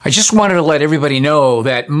I just wanted to let everybody know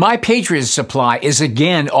that My Patriot Supply is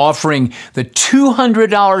again offering the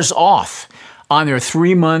 $200 off on their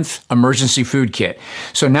 3-month emergency food kit.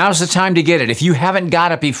 So now's the time to get it. If you haven't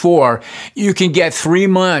got it before, you can get 3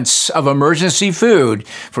 months of emergency food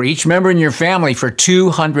for each member in your family for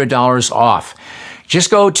 $200 off. Just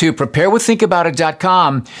go to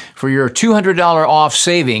preparewiththinkaboutit.com for your $200 off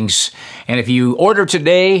savings. And if you order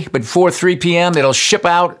today before 3 p.m., it'll ship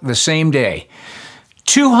out the same day.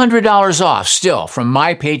 $200 off still from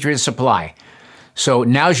My Patriot Supply. So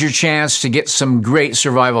now's your chance to get some great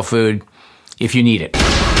survival food if you need it.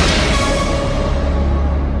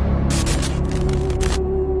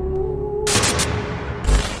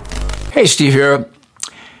 Hey, Steve here.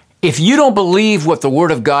 If you don't believe what the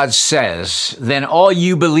Word of God says, then all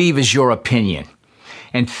you believe is your opinion.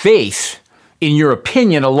 And faith in your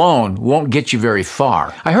opinion alone won't get you very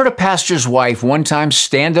far. I heard a pastor's wife one time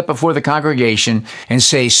stand up before the congregation and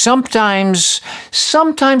say, sometimes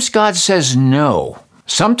God says no.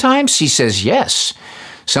 Sometimes he says yes.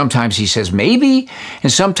 Sometimes he says maybe,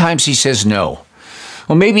 and sometimes he says no.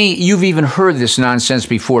 Well, maybe you've even heard this nonsense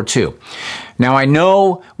before too. Now, I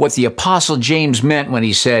know what the Apostle James meant when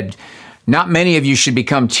he said, "Not many of you should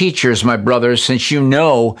become teachers, my brothers, since you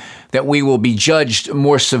know that we will be judged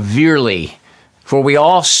more severely. For we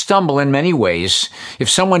all stumble in many ways. If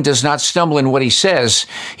someone does not stumble in what he says,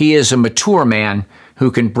 he is a mature man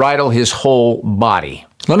who can bridle his whole body."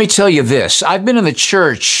 Let me tell you this. I've been in the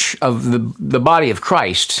church of the body of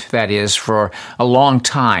Christ, that is, for a long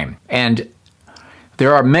time. And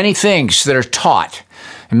there are many things that are taught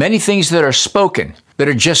and many things that are spoken that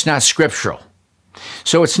are just not scriptural.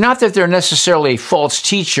 So it's not that they're necessarily false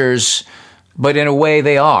teachers, but in a way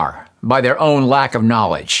they are, by their own lack of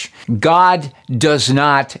knowledge. God does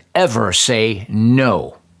not ever say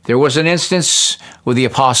no. There was an instance with the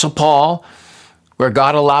Apostle Paul where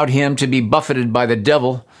God allowed him to be buffeted by the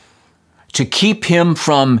devil to keep him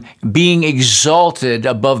from being exalted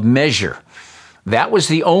above measure. That was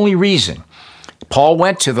the only reason. Paul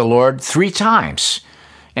went to the Lord 3 times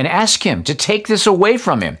and asked him to take this away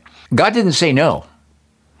from him. God didn't say no.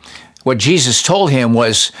 What Jesus told him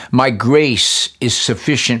was, "My grace is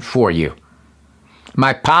sufficient for you.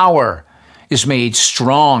 My power is made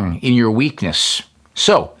strong in your weakness."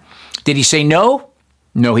 So, did he say no?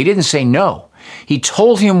 No, he didn't say no. He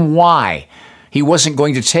told him why he wasn't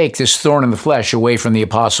going to take this thorn in the flesh away from the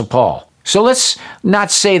Apostle Paul. So let's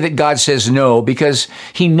not say that God says no, because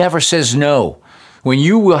he never says no. When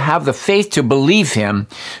you will have the faith to believe him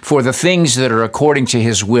for the things that are according to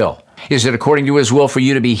his will. Is it according to his will for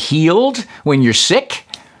you to be healed when you're sick?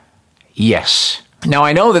 Yes. Now,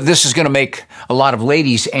 I know that this is going to make a lot of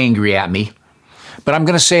ladies angry at me, but I'm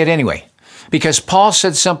going to say it anyway, because Paul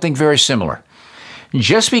said something very similar.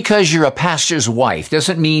 Just because you're a pastor's wife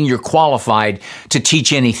doesn't mean you're qualified to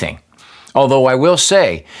teach anything. Although I will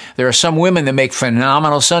say, there are some women that make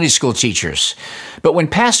phenomenal Sunday school teachers. But when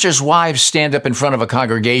pastors' wives stand up in front of a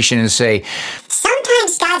congregation and say,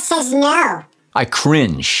 "Sometimes God says no," I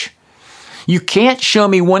cringe. You can't show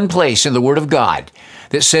me one place in the Word of God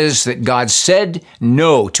that says that God said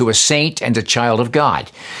no to a saint and a child of God.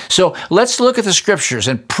 So let's look at the scriptures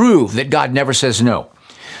and prove that God never says no.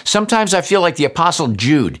 Sometimes I feel like the Apostle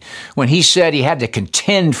Jude when he said he had to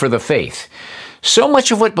contend for the faith. So much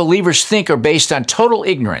of what believers think are based on total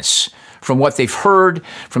ignorance from what they've heard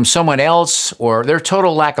from someone else or their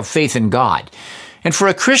total lack of faith in God. And for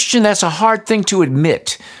a Christian, that's a hard thing to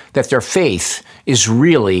admit, that their faith is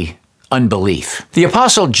really unbelief. The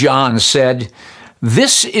Apostle John said,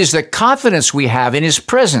 "This is the confidence we have in his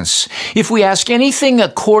presence. If we ask anything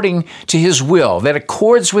according to his will, that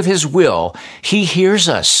accords with his will, he hears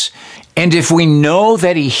us. And if we know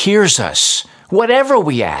that he hears us, whatever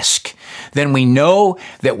we ask, then we know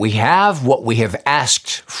that we have what we have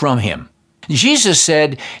asked from him." Jesus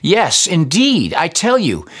said, "Yes, indeed, I tell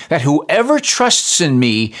you that whoever trusts in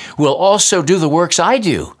me will also do the works I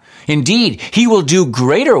do. Indeed, he will do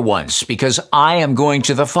greater ones because I am going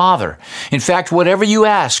to the Father. In fact, whatever you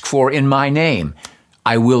ask for in my name,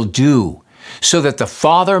 I will do, so that the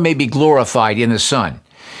Father may be glorified in the Son.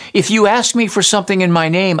 If you ask me for something in my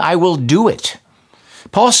name, I will do it."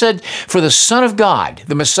 Paul said, "For the Son of God,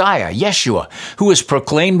 the Messiah, Yeshua, who is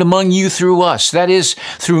proclaimed among you through us, that is,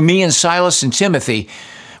 through me and Silas and Timothy,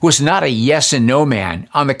 was not a yes and no man.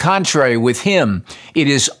 On the contrary, with him, it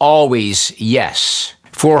is always yes.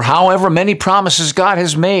 For however many promises God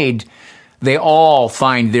has made, they all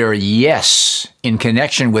find their yes in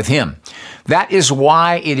connection with him. That is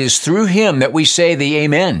why it is through him that we say the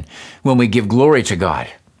amen when we give glory to God."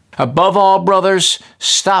 Above all, brothers,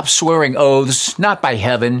 stop swearing oaths, not by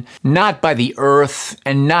heaven, not by the earth,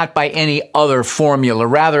 and not by any other formula.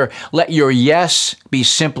 Rather, let your yes be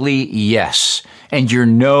simply yes, and your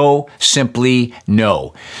no simply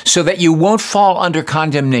no, so that you won't fall under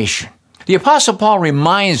condemnation. The Apostle Paul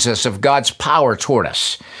reminds us of God's power toward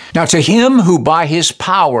us. Now, to him who by his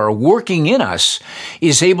power working in us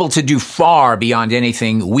is able to do far beyond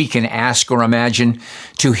anything we can ask or imagine,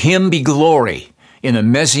 to him be glory in the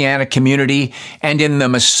Messianic community and in the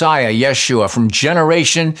Messiah, Yeshua, from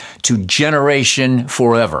generation to generation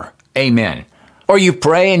forever. Amen. Or you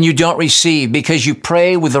pray and you don't receive because you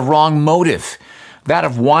pray with the wrong motive, that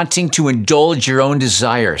of wanting to indulge your own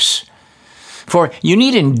desires. For you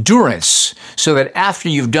need endurance so that after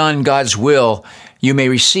you've done God's will, you may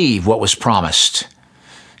receive what was promised.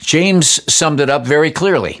 James summed it up very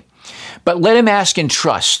clearly. But let him ask in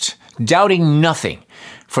trust, doubting nothing,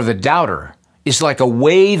 for the doubter is like a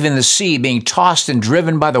wave in the sea being tossed and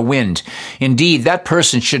driven by the wind. Indeed, that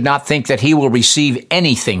person should not think that he will receive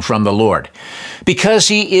anything from the Lord, because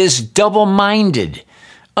he is double-minded,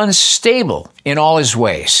 unstable in all his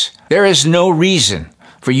ways. There is no reason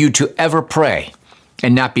for you to ever pray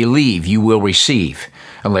and not believe you will receive,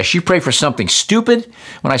 unless you pray for something stupid.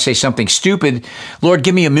 When I say something stupid, Lord,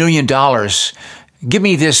 give me $1 million. Give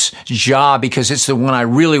me this job because it's the one I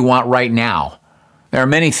really want right now. There are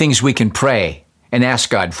many things we can pray and ask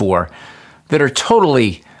God for that are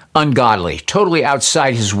totally ungodly, totally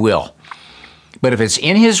outside his will. But if it's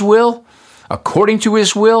in his will, according to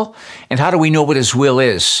his will, and how do we know what his will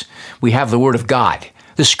is? We have the Word of God,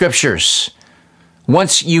 the Scriptures.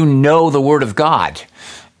 Once you know the Word of God,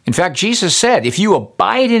 in fact, Jesus said, if you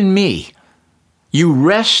abide in me, you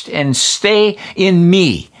rest and stay in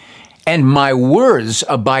me, and my words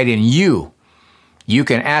abide in you, you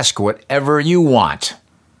can ask whatever you want,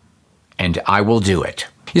 and I will do it.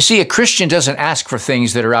 You see, a Christian doesn't ask for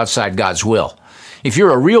things that are outside God's will. If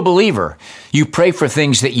you're a real believer, you pray for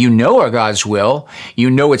things that you know are God's will, you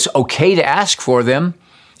know it's okay to ask for them,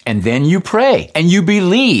 and then you pray, and you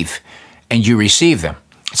believe, and you receive them.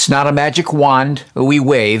 It's not a magic wand we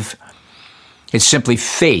wave. It's simply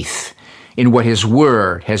faith in what his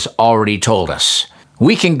word has already told us.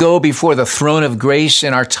 We can go before the throne of grace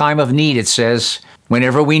in our time of need, it says,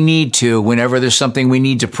 whenever we need to, whenever there's something we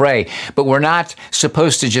need to pray. But we're not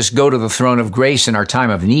supposed to just go to the throne of grace in our time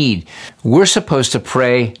of need. We're supposed to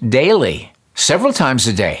pray daily, several times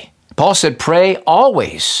a day. Paul said, pray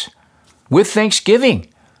always with thanksgiving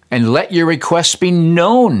and let your requests be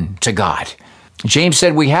known to God. James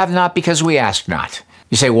said, we have not because we ask not.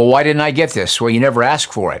 You say, well, why didn't I get this? Well, you never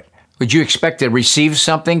asked for it. Would you expect to receive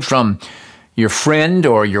something from your friend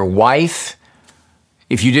or your wife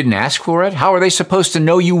if you didn't ask for it? How are they supposed to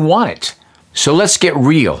know you want it? So let's get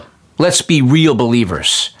real. Let's be real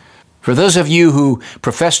believers. For those of you who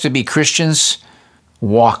profess to be Christians,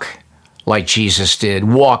 walk like Jesus did.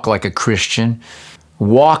 Walk like a Christian.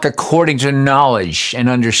 Walk according to knowledge and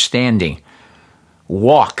understanding.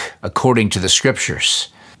 Walk according to the Scriptures.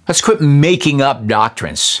 Let's quit making up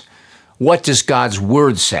doctrines. What does God's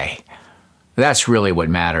Word say? That's really what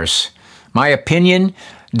matters. My opinion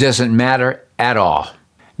doesn't matter at all.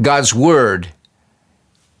 God's Word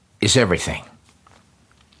is everything.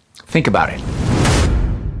 Think about it.